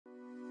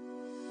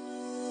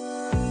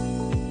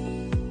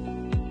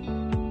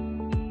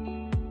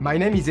My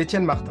name is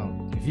Etienne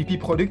Martin, VP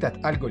Product at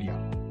Algolia.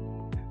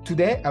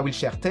 Today, I will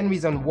share 10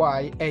 reasons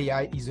why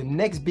AI is the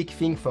next big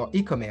thing for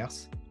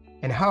e-commerce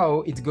and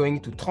how it's going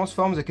to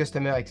transform the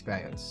customer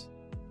experience.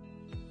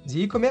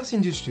 The e-commerce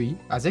industry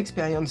has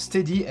experienced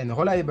steady and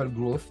reliable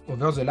growth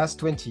over the last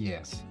 20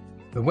 years.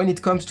 But when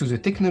it comes to the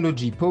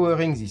technology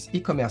powering these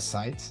e-commerce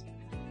sites,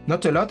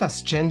 not a lot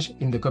has changed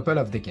in the couple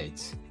of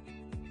decades.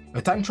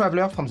 A time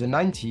traveler from the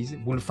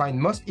 90s will find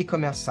most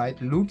e-commerce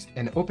sites look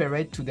and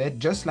operate today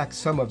just like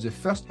some of the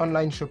first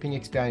online shopping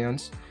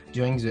experience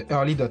during the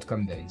early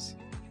 .com days.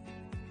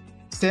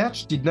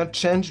 Search did not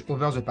change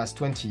over the past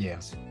 20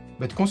 years,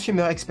 but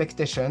consumer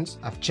expectations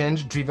have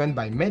changed driven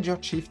by major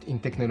shift in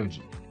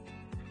technology.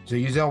 The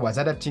user was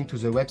adapting to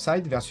the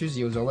website versus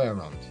the other way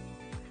around.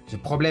 The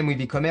problem with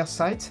e-commerce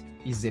sites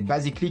is they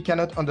basically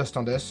cannot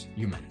understand us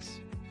humans.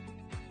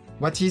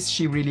 What is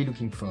she really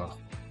looking for?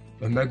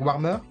 A mug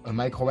warmer? A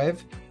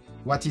microwave?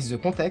 What is the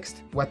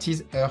context? What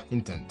is her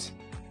intent?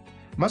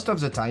 Most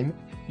of the time,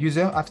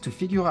 users have to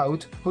figure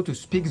out how to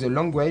speak the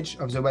language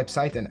of the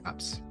website and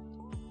apps.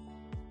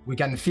 We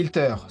can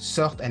filter,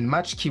 sort and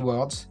match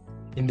keywords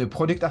in the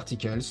product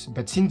articles,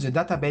 but since the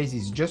database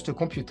is just a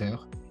computer,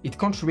 it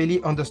can't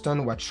really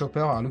understand what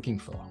shoppers are looking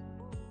for.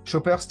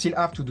 Shoppers still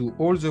have to do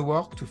all the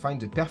work to find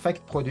the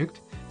perfect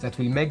product that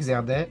will make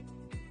their day.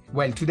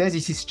 Well, today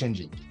this is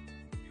changing.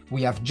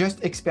 We have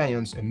just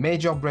experienced a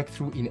major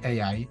breakthrough in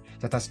AI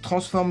that has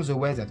transformed the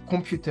way that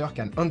computers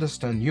can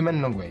understand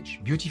human language,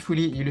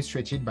 beautifully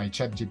illustrated by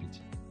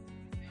ChatGPT.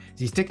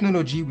 This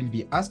technology will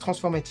be as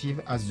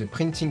transformative as the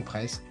printing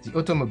press, the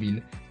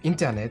automobile,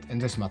 internet, and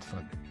the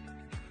smartphone.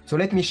 So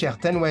let me share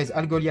 10 ways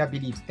Algolia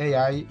believes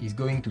AI is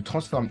going to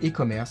transform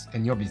e-commerce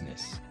and your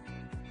business.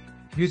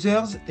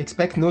 Users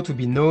expect now to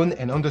be known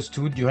and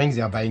understood during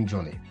their buying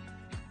journey.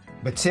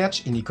 But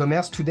search in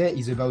e-commerce today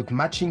is about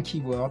matching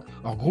keyword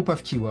or group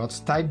of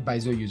keywords typed by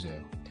the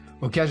user,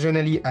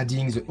 occasionally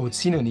adding the odd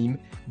synonym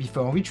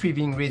before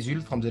retrieving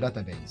results from the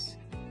database.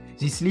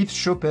 This leaves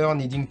shoppers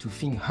needing to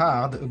think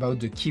hard about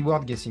the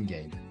keyword guessing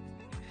game.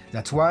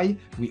 That's why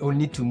we all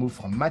need to move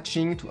from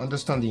matching to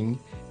understanding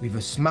with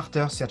a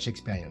smarter search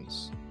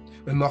experience.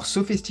 A more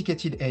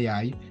sophisticated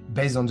AI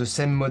based on the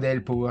same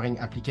model powering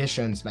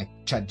applications like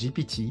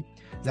ChatGPT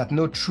that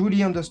now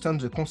truly understand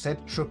the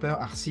concept shoppers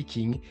are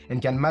seeking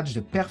and can match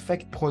the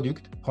perfect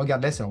product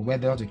regardless of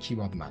whether the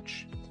keyword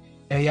match.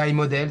 AI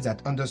models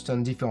that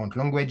understand different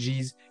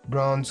languages,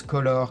 brands,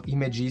 color,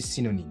 images,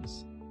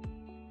 synonyms.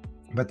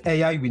 But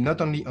AI will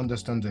not only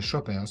understand the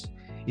shoppers,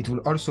 it will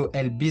also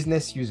help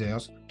business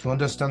users to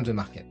understand the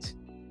market.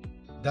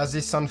 Does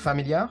this sound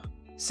familiar?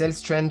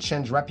 Sales trends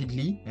change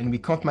rapidly and we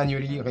can't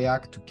manually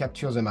react to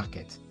capture the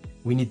market.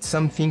 We need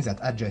something that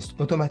adjusts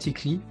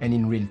automatically and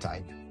in real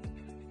time.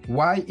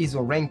 Why is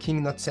our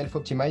ranking not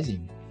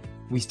self-optimizing?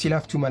 We still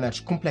have to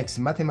manage complex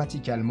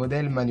mathematical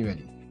models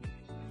manually.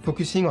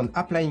 Focusing on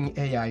applying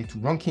AI to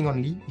ranking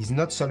only is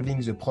not solving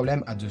the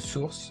problem at the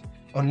source,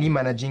 only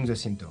managing the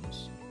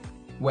symptoms.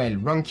 Well,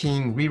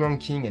 ranking,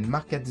 re-ranking, and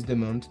market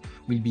demand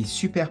will be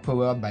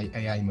superpowered by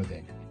AI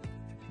model.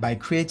 By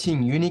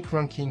creating unique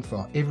ranking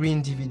for every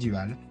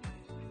individual,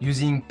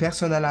 using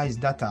personalized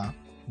data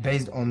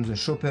based on the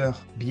shopper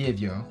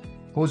behavior,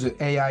 how the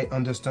AI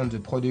understands the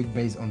product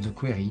based on the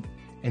query,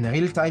 and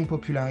real-time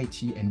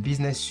popularity and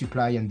business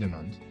supply and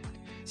demand.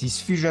 This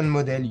fusion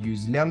model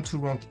uses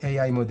learn-to-rank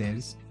AI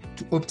models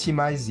to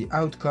optimize the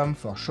outcome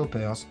for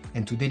shoppers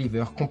and to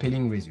deliver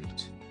compelling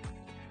results.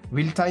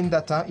 Real-time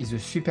data is a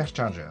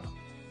supercharger,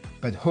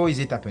 but how is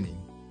it happening?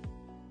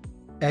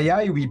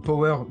 AI will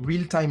power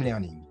real-time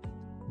learning.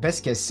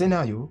 Best case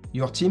scenario,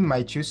 your team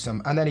might use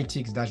some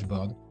analytics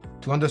dashboard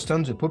to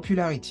understand the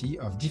popularity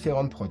of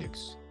different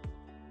products.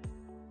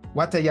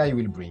 What AI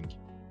will bring?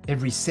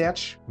 Every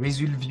search,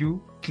 result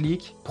view,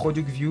 click,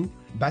 product view,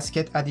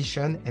 basket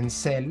addition, and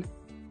sale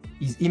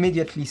is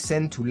immediately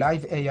sent to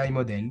live AI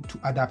model to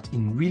adapt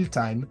in real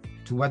time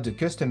to what the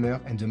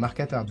customer and the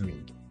market are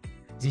doing.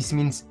 This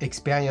means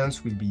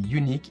experience will be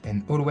unique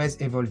and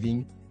always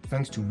evolving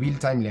thanks to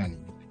real-time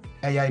learning.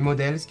 AI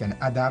models can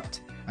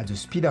adapt at the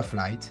speed of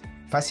light,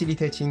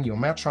 facilitating your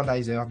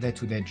merchandiser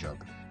day-to-day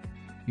job.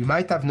 You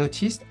might have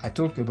noticed I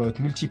talk about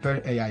multiple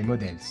AI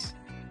models.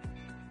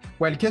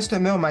 While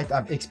customers might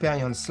have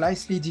experienced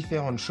slightly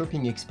different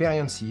shopping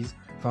experiences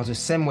for the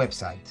same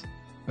website,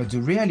 but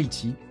the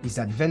reality is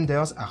that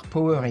vendors are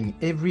powering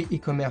every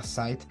e-commerce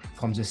site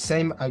from the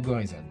same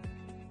algorithm.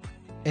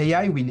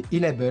 AI will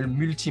enable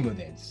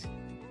multi-models.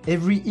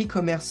 Every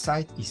e-commerce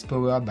site is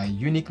powered by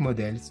unique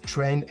models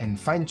trained and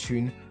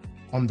fine-tuned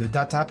on the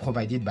data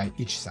provided by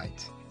each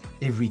site.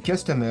 Every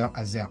customer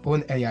has their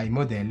own AI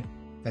model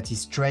that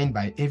is trained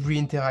by every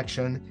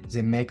interaction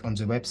they make on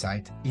the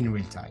website in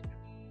real time.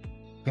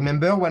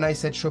 Remember when I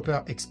said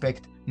shoppers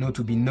expect now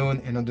to be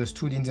known and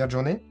understood in their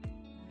journey?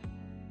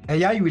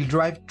 AI will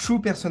drive true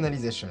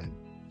personalization.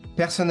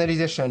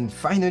 Personalization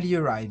finally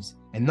arrives,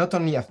 and not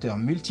only after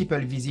multiple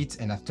visits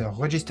and after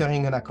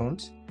registering an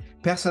account,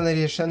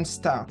 personalization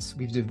starts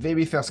with the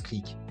very first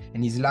click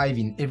and is live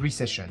in every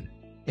session.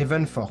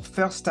 Even for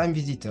first-time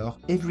visitor,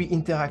 every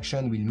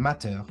interaction will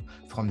matter,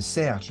 from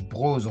search,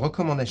 browse,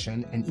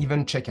 recommendation, and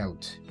even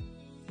checkout.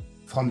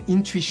 From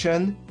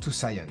intuition to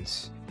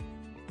science.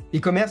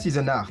 E-commerce is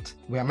an art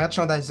where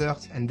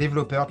merchandisers and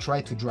developers try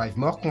to drive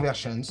more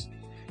conversions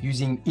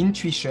using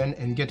intuition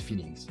and gut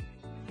feelings.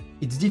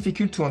 It's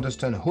difficult to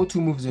understand how to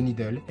move the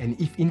needle and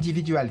if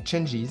individual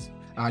changes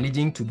are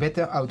leading to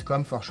better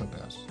outcomes for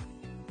shoppers.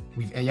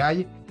 With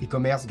AI,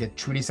 e-commerce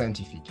gets truly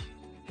scientific.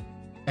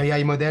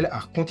 AI models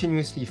are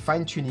continuously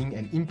fine-tuning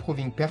and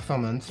improving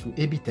performance through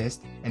A/B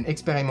tests and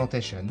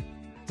experimentation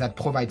that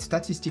provide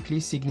statistically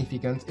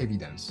significant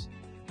evidence.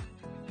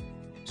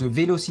 The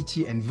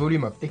velocity and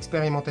volume of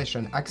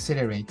experimentation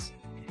accelerates,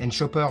 and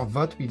shoppers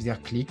vote with their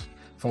click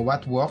for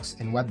what works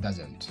and what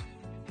doesn't.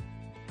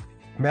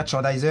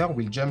 Merchandisers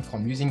will jump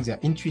from using their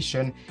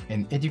intuition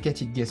and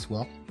educated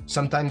guesswork,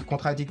 sometimes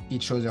contradict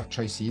each other's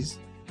choices,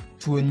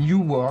 to a new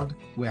world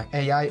where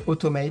AI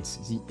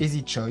automates the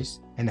easy choice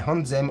and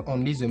hands them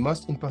only the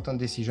most important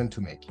decision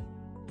to make.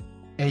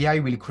 AI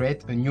will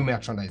create a new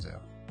merchandiser.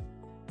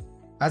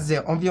 As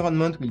their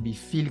environment will be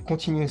filled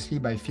continuously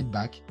by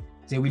feedback,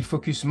 they will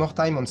focus more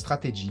time on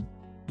strategy,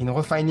 in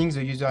refining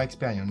the user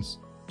experience,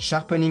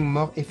 sharpening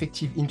more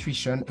effective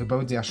intuition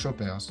about their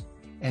shoppers,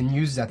 and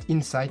use that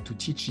insight to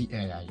teach the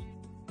AI.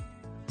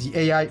 The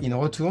AI, in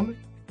return,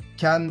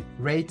 can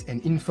rate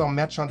and inform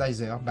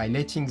merchandisers by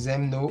letting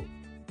them know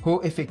how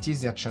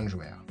effective their change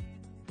were.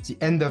 The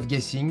end of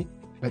guessing,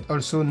 but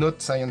also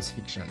not science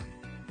fiction.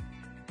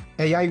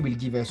 AI will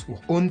give us our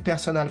own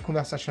personal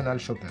conversational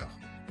shopper.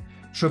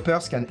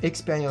 Shoppers can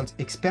experience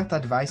expert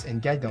advice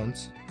and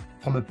guidance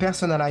from a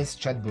personalized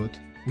chatbot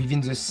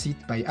within the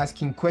site by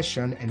asking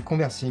questions and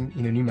conversing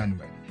in a human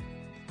way.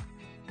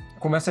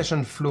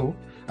 Conversation flow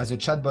as the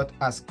chatbot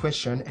asks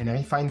questions and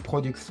refines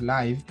products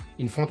live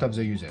in front of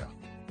the user.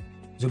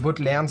 The bot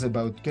learns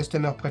about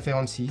customer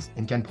preferences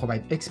and can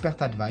provide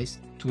expert advice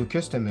to a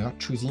customer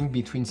choosing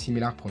between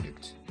similar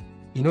products.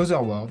 In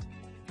other words,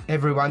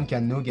 everyone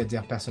can now get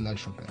their personal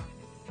shopper.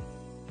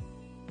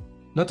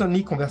 Not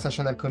only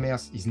conversational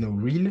commerce is now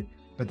real,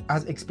 but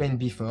as explained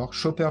before,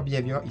 shopper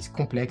behavior is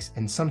complex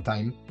and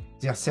sometimes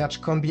their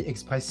search can't be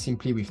expressed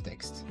simply with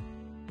text.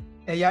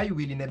 AI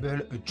will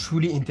enable a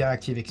truly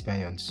interactive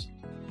experience.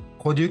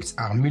 Products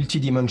are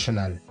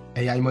multidimensional.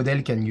 AI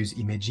model can use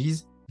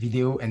images,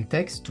 video, and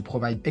text to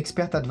provide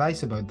expert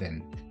advice about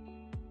them.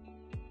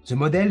 The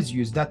models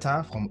use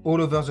data from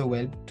all over the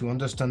web to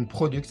understand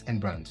products and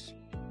brands.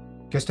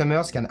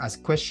 Customers can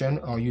ask questions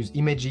or use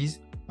images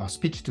or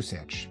speech to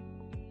search.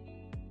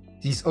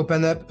 This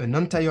opens up an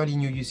entirely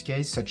new use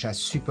case such as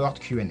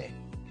support Q&A.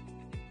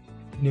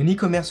 In an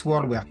e-commerce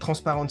world where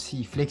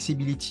transparency,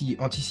 flexibility,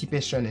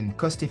 anticipation, and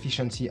cost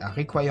efficiency are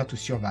required to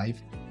survive,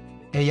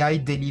 AI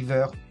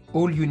delivers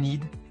all you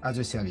need as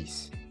a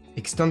service,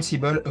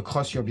 extensible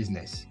across your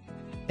business.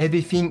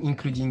 Everything,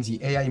 including the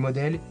AI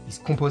model, is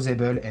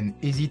composable and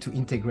easy to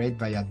integrate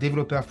via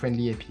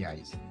developer-friendly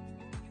APIs.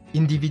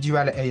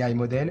 Individual AI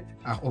models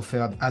are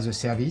offered as a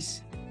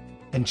service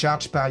and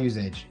charged per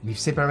usage, with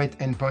separate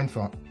endpoints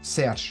for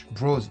search,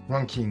 browse,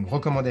 ranking,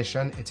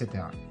 recommendation,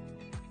 etc.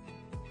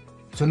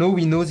 So now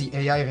we know the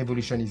AI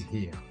revolution is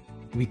here.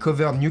 We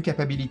covered new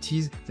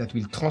capabilities that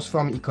will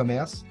transform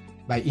e-commerce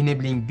by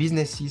enabling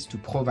businesses to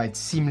provide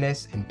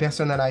seamless and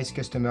personalized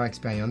customer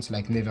experience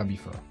like never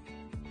before.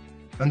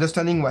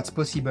 Understanding what's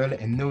possible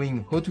and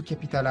knowing how to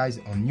capitalize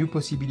on new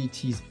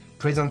possibilities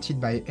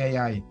presented by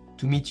AI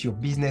to meet your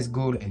business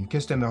goal and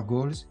customer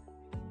goals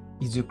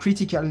is a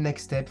critical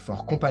next step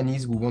for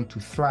companies who want to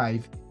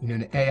thrive in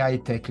an AI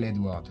tech-led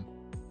world.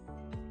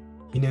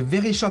 In a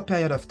very short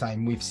period of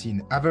time, we've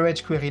seen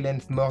average query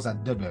length more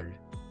than double,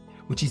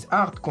 which is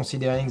hard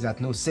considering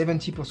that now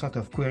 70%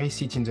 of queries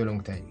sit in the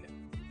long tail.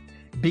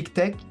 Big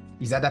tech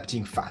is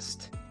adapting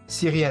fast.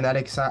 Siri and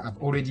Alexa have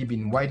already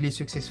been widely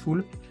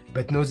successful,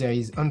 but now there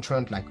is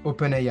entrants like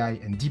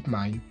OpenAI and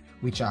DeepMind,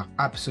 which are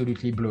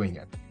absolutely blowing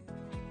up.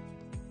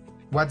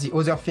 What the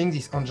other things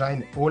this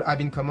engine all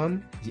have in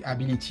common? The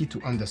ability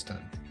to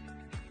understand.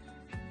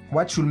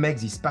 What should make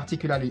this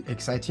particularly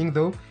exciting,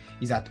 though,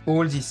 is that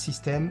all these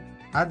systems,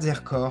 at their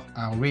core,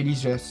 are really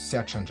just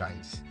search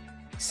engines.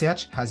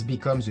 Search has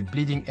become the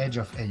bleeding edge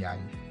of AI.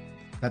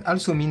 That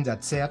also means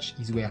that search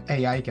is where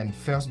AI can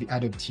first be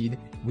adopted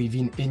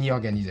within any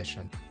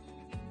organization.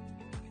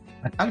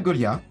 At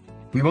Algolia,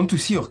 we want to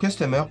see our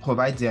customers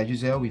provide their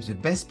users with the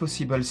best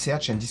possible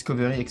search and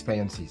discovery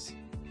experiences.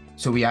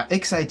 So we are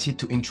excited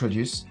to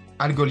introduce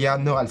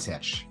Algolia Neural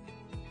Search.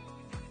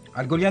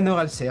 Algolia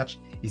Neural Search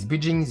is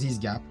bridging this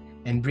gap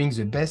and brings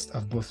the best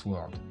of both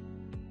worlds.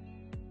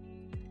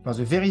 For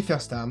the very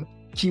first time,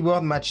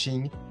 keyword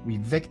matching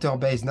with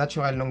vector-based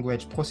natural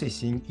language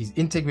processing is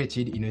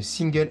integrated in a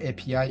single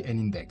API and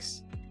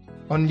index.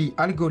 Only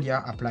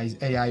Algolia applies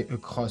AI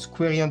across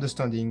query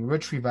understanding,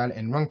 retrieval,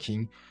 and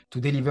ranking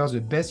to deliver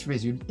the best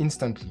result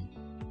instantly,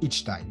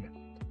 each time.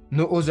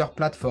 No other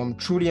platform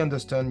truly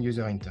understands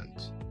user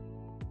intent.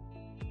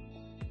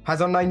 Has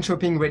online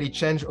shopping really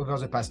changed over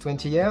the past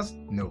 20 years?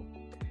 No.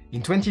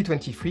 In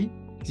 2023,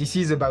 This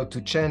is about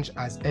to change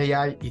as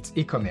AI hits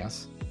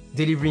e-commerce,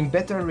 delivering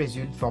better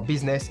results for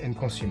business and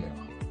consumer.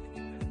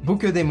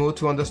 Book a demo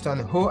to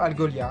understand how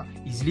Algolia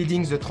is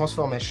leading the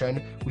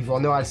transformation with our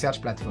neural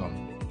search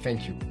platform.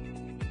 Thank you.